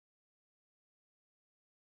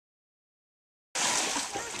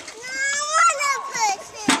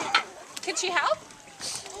she help?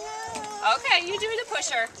 Okay, you do the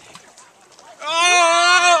pusher.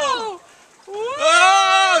 Oh!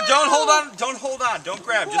 Oh! Don't hold on. Don't hold on. Don't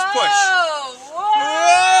grab. Just push.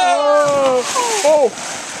 Whoa! Oh!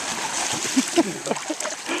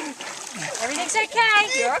 Everything's okay.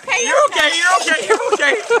 You're okay. You're okay. You're okay. You're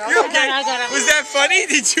okay. You're okay. Was that funny?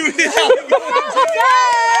 Did you? Yay!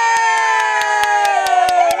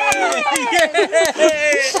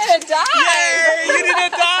 Didn't die. Yay! You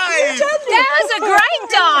didn't dive. That was a great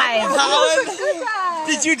dive. Holland,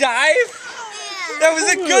 did you dive? That was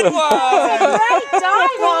a good one. Great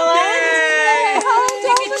dive, Holland. Yay!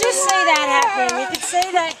 You could just see that happening. You could see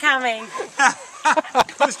that coming.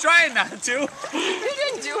 I was trying not to. You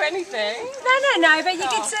didn't do anything. No, but you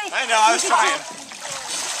could see. I know. I was trying.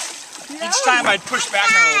 Each time I'd push back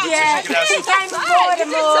a little bit so she could have some. Came forward and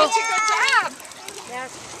more. Such a good job. Yeah.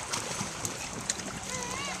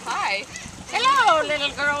 Hi. Hello, little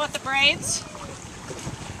girl with the braids.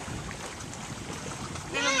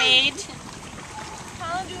 Little maid.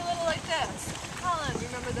 Holland, do a little like this. Holland,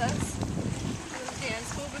 remember this? A little dance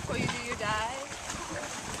move before you do your dive.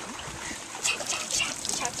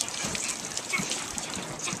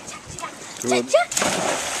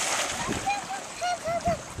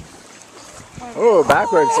 Oh,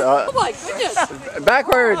 backwards. Oh my goodness.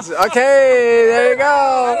 Backwards. Okay, there you go.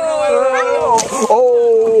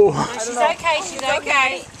 Oh. She's okay. She's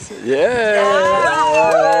okay. Yeah.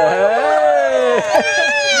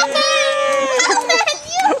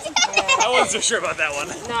 I wasn't so sure about that one.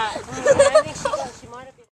 No, I think she